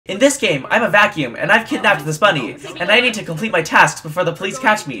In this game, I'm a vacuum, and I've kidnapped this bunny, and I need to complete my tasks before the police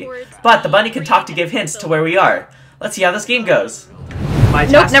catch me. But the bunny can talk to give hints to where we are. Let's see how this game goes.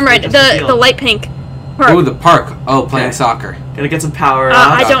 Nope, never mind. The light pink park. Ooh, the park. Oh, playing soccer. Gotta get some power-ups.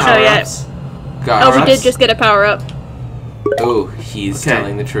 I don't know yet. Got we did just get a power-up. Ooh, he's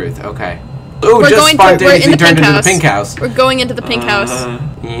telling the truth. Okay. Ooh, we're just spontaneously turned into the pink house. We're going into the pink house.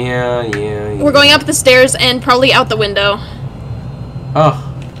 Yeah. We're going up the stairs and probably out the window. Oh,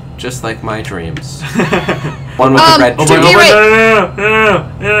 just like my dreams. One with the red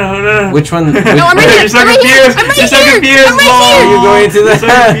no. Which one? No, I'm right here. You're so confused. You're so confused. Are you going to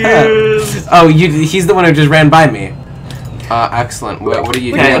the? Oh, he's the one who just ran by me. Excellent. What are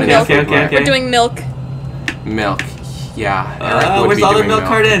you doing? Okay. We're doing milk. Milk. Yeah. Eric would where's be the other doing milk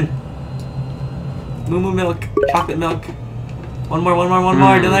carton? Moo milk. Chocolate milk. One more.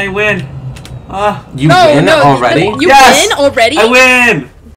 Then I win. You win already? You win already? I win!